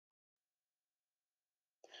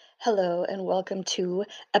Hello, and welcome to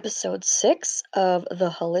episode 6 of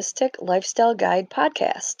the Holistic Lifestyle Guide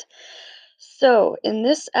podcast. So, in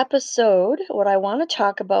this episode, what I want to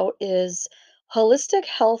talk about is holistic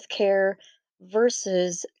healthcare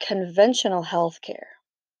versus conventional healthcare.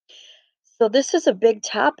 So, this is a big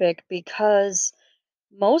topic because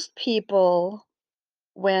most people,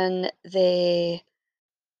 when they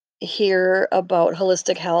hear about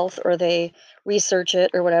holistic health or they research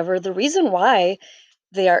it or whatever, the reason why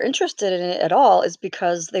they are interested in it at all is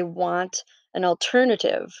because they want an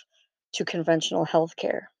alternative to conventional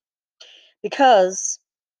healthcare. Because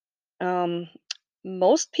um,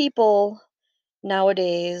 most people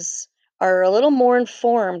nowadays are a little more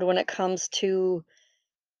informed when it comes to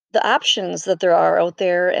the options that there are out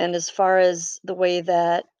there and as far as the way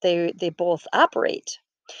that they both operate.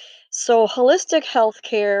 So holistic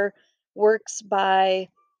healthcare works by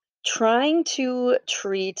trying to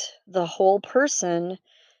treat the whole person,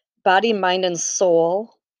 body, mind, and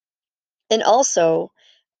soul. And also,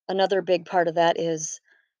 another big part of that is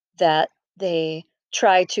that they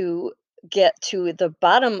try to get to the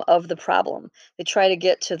bottom of the problem. They try to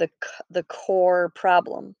get to the core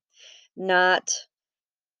problem, not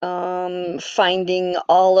finding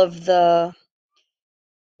all of the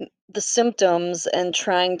symptoms and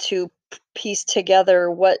trying to piece together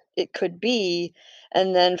what it could be,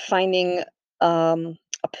 and then finding a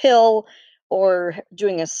pill or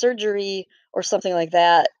doing a surgery or something like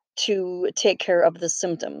that to take care of the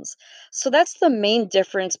symptoms. So that's the main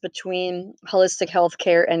difference between holistic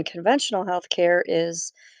healthcare and conventional healthcare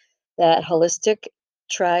is that holistic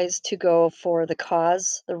tries to go for the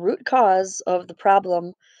cause, the root cause of the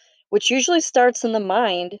problem, which usually starts in the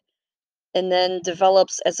mind and then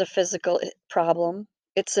develops as a physical problem.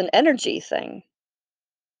 It's an energy thing.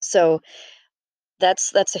 So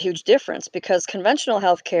that's a huge difference because conventional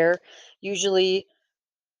healthcare usually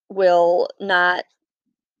will not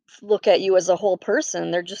look at you as a whole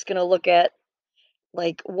person. They're just going to look at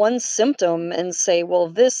like one symptom and say, well,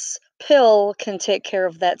 this pill can take care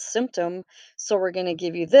of that symptom. So we're going to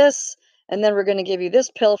give you this, and then we're going to give you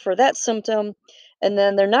this pill for that symptom. And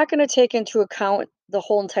then they're not going to take into account the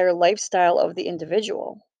whole entire lifestyle of the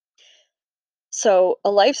individual. So,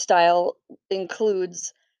 a lifestyle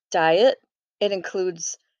includes diet, it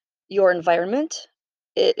includes your environment,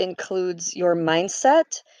 it includes your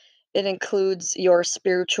mindset, it includes your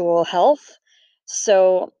spiritual health.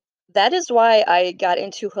 So, that is why I got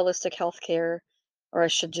into holistic healthcare, or I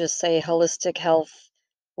should just say holistic health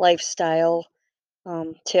lifestyle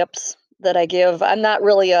tips that I give. I'm not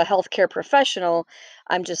really a healthcare professional,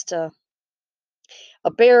 I'm just a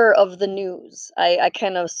bearer of the news. I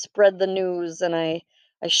kind of spread the news and I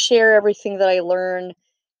share everything that I learn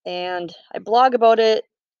and I blog about it.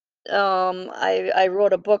 I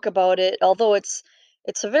wrote a book about it, although it's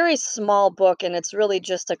a very small book and it's really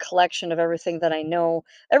just a collection of everything that I know,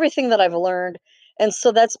 everything that I've learned. And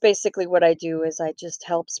so that's basically what I do is I just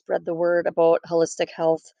help spread the word about holistic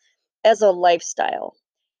health as a lifestyle,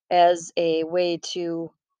 as a way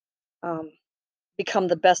to um, become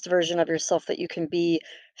the best version of yourself that you can be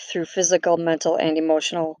through physical, mental, and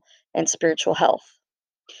emotional and spiritual health.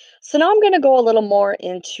 So, now I'm going to go a little more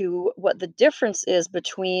into what the difference is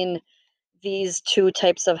between these two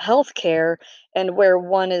types of healthcare and where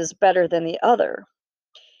one is better than the other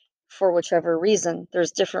for whichever reason.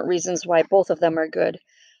 There's different reasons why both of them are good.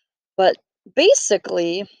 But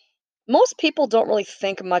basically, most people don't really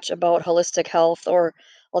think much about holistic health or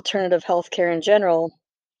alternative healthcare in general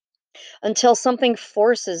until something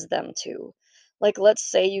forces them to. Like, let's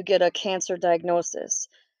say you get a cancer diagnosis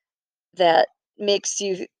that makes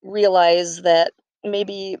you realize that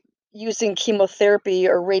maybe using chemotherapy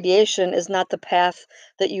or radiation is not the path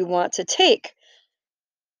that you want to take.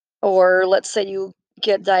 Or let's say you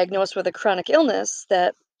get diagnosed with a chronic illness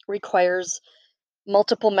that requires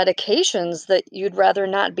multiple medications that you'd rather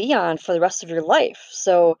not be on for the rest of your life.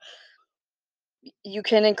 So you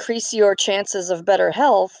can increase your chances of better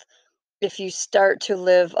health if you start to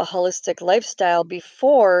live a holistic lifestyle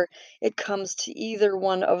before it comes to either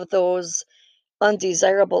one of those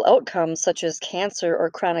undesirable outcomes, such as cancer or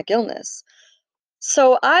chronic illness.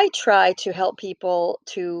 So I try to help people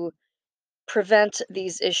to prevent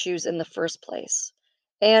these issues in the first place.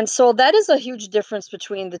 And so that is a huge difference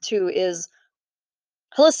between the two is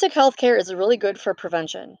holistic healthcare is really good for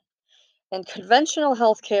prevention and conventional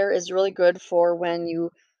healthcare is really good for when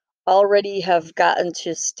you already have gotten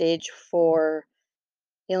to stage 4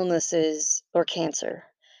 illnesses or cancer.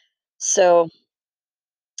 So,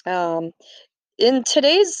 um, in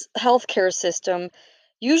today's healthcare system,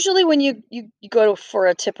 usually when you go for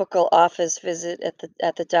a typical office visit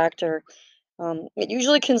at the doctor, It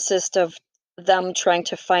usually consists of them trying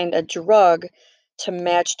to find a drug to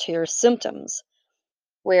match to your symptoms,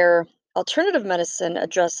 where alternative medicine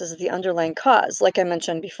addresses the underlying cause, like I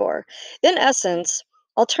mentioned before. In essence,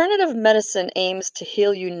 alternative medicine aims to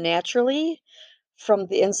heal you naturally from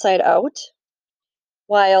the inside out,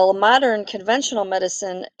 while modern conventional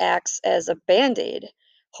medicine acts as a band aid,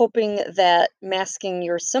 hoping that masking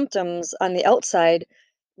your symptoms on the outside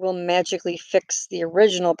will magically fix the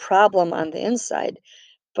original problem on the inside,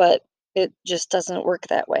 but it just doesn't work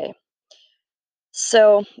that way.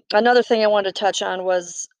 So, another thing I wanted to touch on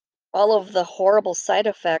was all of the horrible side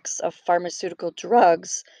effects of pharmaceutical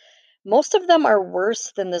drugs. Most of them are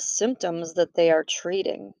worse than the symptoms that they are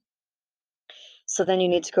treating. So then you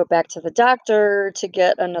need to go back to the doctor to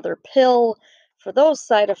get another pill for those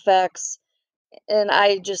side effects, and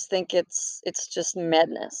I just think it's just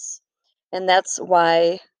madness. And that's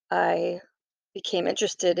why I became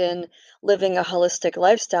interested in living a holistic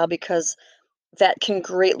lifestyle because that can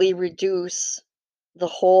greatly reduce the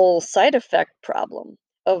whole side effect problem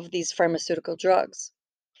of these pharmaceutical drugs.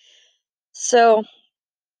 So,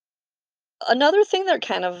 another thing that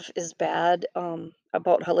kind of is bad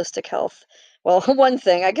about holistic health, well, one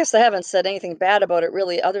thing, I guess I haven't said anything bad about it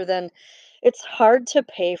really, other than it's hard to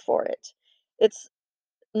pay for it. It's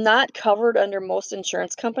not covered under most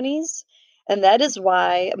insurance companies, and that is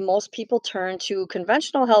why most people turn to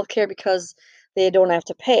conventional healthcare because they don't have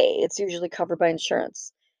to pay. It's usually covered by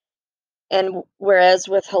insurance. And whereas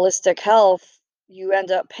with holistic health, you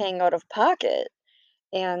end up paying out of pocket.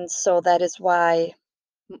 And so that is why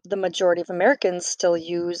the majority of Americans still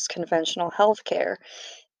use conventional health care.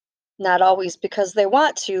 Not always because they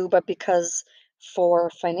want to, but because for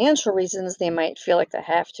financial reasons they might feel like they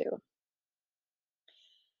have to.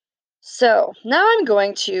 So now I'm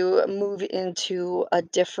going to move into a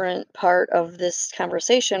different part of this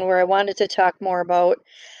conversation where I wanted to talk more about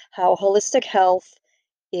how holistic health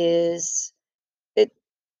is it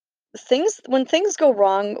things when things go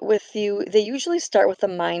wrong with you, they usually start with the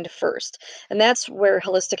mind first. And that's where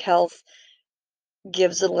holistic health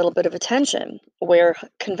gives it a little bit of attention, where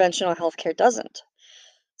conventional healthcare doesn't.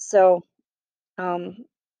 So, um,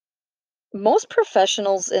 most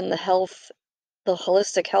professionals in the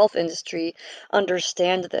holistic health industry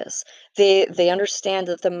understand this. They understand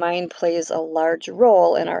that the mind plays a large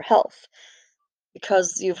role in our health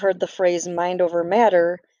because you've heard the phrase mind over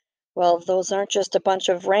matter. Well, those aren't just a bunch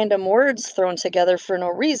of random words thrown together for no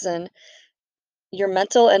reason. Your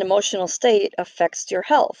mental and emotional state affects your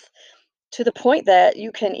health to the point that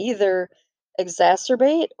you can either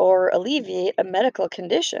exacerbate or alleviate a medical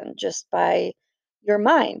condition just by your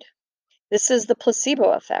mind. This is the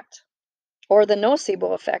placebo effect or the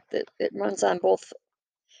nocebo effect. It runs on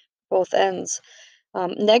both ends.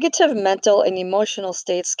 Negative mental and emotional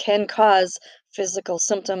states can cause physical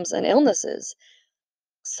symptoms and illnesses.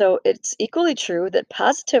 So it's equally true that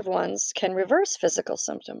positive ones can reverse physical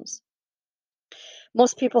symptoms.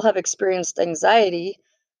 Most people have experienced anxiety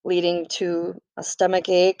leading to a stomach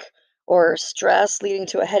ache or stress leading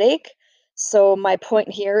to a headache. So, my point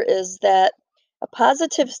here is that a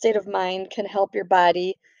positive state of mind can help your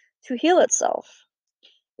body to heal itself.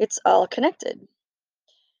 It's all connected.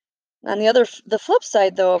 On the flip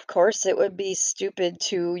side, though, of course, it would be stupid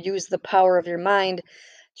to use the power of your mind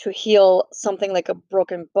to heal something like a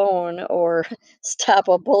broken bone or stop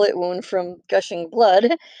a bullet wound from gushing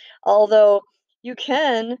blood. Although you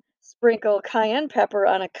can sprinkle cayenne pepper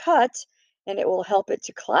on a cut and it will help it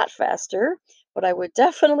to clot faster, but I would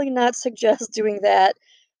definitely not suggest doing that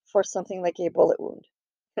for something like a bullet wound.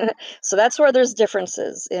 So that's where there's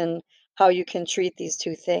differences in how you can treat these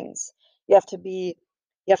two things. You have to be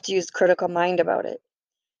you have to use critical mind about it.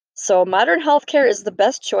 So modern healthcare is the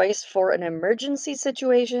best choice for an emergency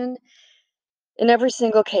situation in every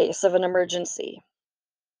single case of an emergency.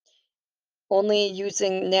 Only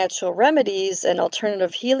using natural remedies and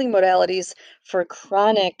alternative healing modalities for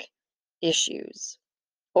chronic issues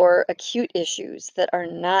or acute issues that are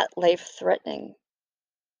not life-threatening.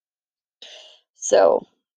 So,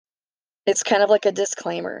 it's kind of like a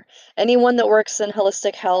disclaimer. Anyone that works in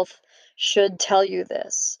holistic health should tell you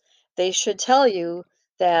this. They should tell you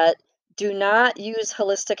that do not use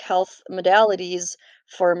holistic health modalities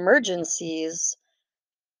for emergencies.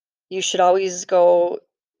 You should always go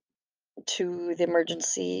to the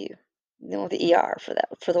emergency, the ER for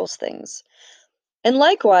for those things. And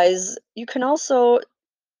likewise, you can also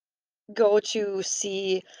go to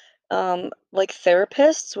see like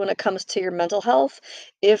therapists when it comes to your mental health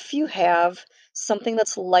if you have something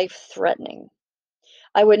that's life threatening.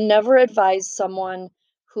 I would never advise someone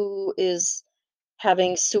who is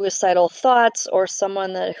having suicidal thoughts or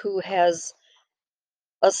someone who has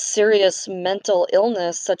a serious mental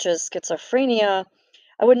illness such as schizophrenia,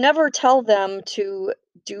 I would never tell them to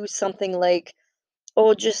do something like,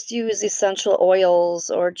 oh, just use essential oils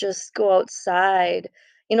or just go outside.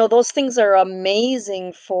 Those things are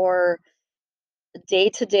amazing for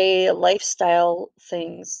day-to-day lifestyle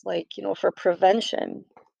things, like, for prevention.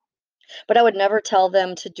 But I would never tell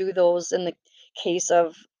them to do those in the case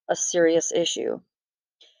of a serious issue.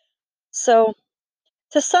 So,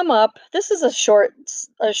 to sum up, this is a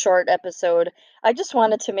short episode. I just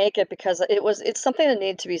wanted to make it because it's something that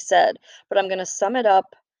needed to be said, but I'm going to sum it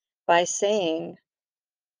up by saying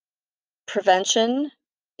prevention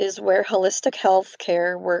is where holistic health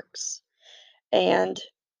care works, and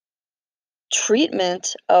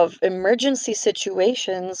treatment of emergency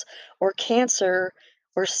situations or cancer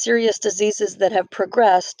or serious diseases that have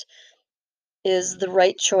progressed is the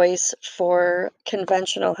right choice for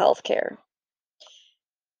conventional healthcare.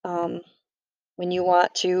 Um, when you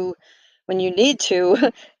want to, when you need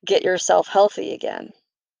to get yourself healthy again.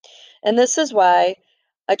 And this is why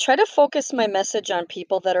I try to focus my message on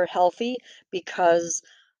people that are healthy because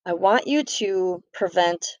I want you to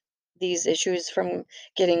prevent these issues from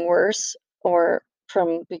getting worse or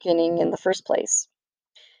from beginning in the first place.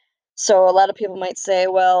 So a lot of people might say,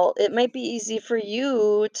 well, it might be easy for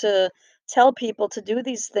you to tell people to do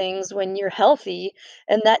these things when you're healthy,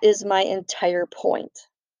 and that is my entire point.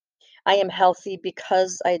 I am healthy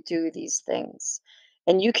because I do these things.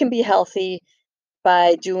 And you can be healthy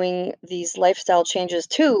by doing these lifestyle changes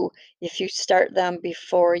too if you start them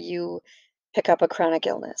before you pick up a chronic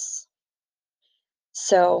illness.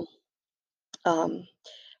 So, um,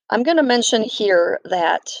 I'm going to mention here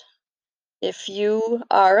that if you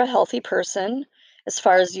are a healthy person, as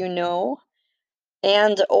far as you know,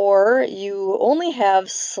 and or you only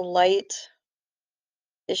have slight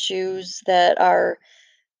issues that are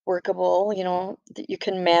workable, that you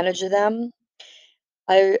can manage them,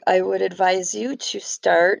 I would advise you to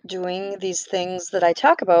start doing these things that I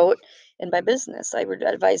talk about in my business. I would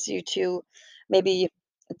advise you to maybe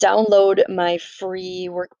download my free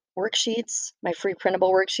worksheets, my free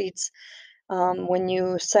printable worksheets, when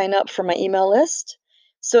you sign up for my email list.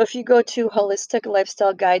 So if you go to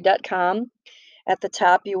holisticlifestyleguide.com, at the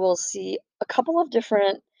top you will see a couple of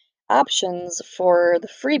different options for the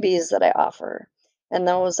freebies that I offer. And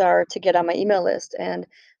those are to get on my email list. And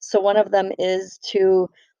so one of them is to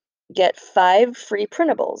get 5 free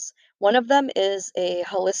printables. One of them is a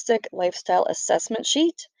holistic lifestyle assessment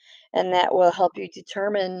sheet, and that will help you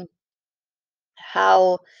determine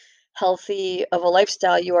how healthy of a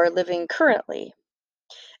lifestyle you are living currently.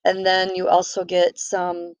 And then you also get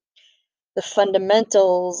the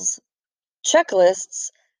fundamentals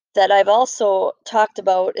checklists that I've also talked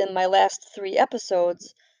about in my last 3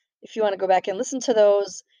 episodes. If you want to go back and listen to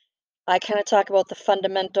those, I kind of talk about the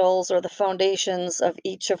fundamentals or the foundations of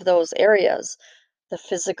each of those areas, the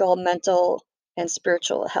physical, mental, and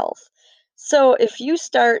spiritual health. So if you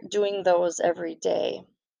start doing those every day,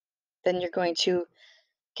 then you're going to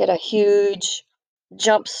get a huge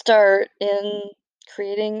jump start in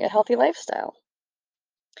creating a healthy lifestyle.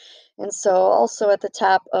 And so also at the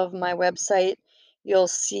top of my website, you'll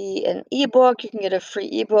see an ebook. You can get a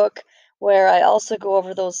free ebook where I also go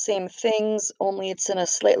over those same things, only it's in a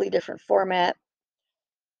slightly different format.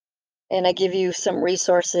 And I give you some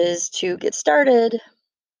resources to get started.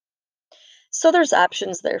 So there's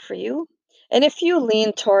options there for you. And if you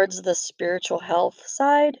lean towards the spiritual health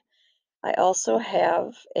side, I also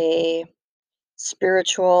have a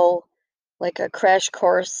spiritual, like a crash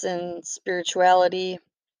course in spirituality,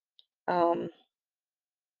 um,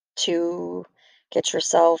 to get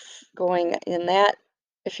yourself going in that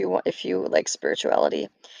if you like spirituality.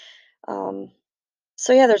 Um,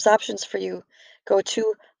 so yeah, there's options for you. Go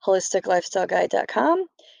to holisticlifestyleguide.com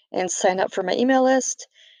and sign up for my email list,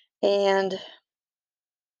 and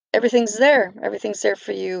everything's there. Everything's there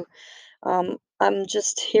for you. I'm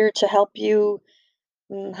just here to help you,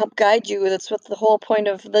 help guide you. That's what the whole point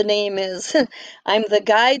of the name is. I'm the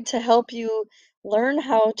guide to help you learn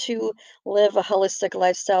how to live a holistic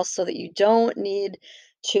lifestyle so that you don't need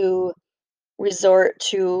to resort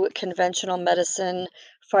to conventional medicine,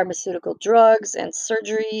 pharmaceutical drugs, and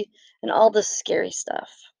surgery, and all the scary stuff.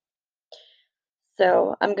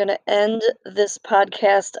 So I'm going to end this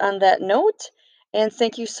podcast on that note. And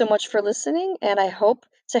thank you so much for listening. And I hope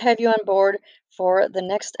to have you on board for the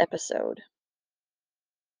next episode.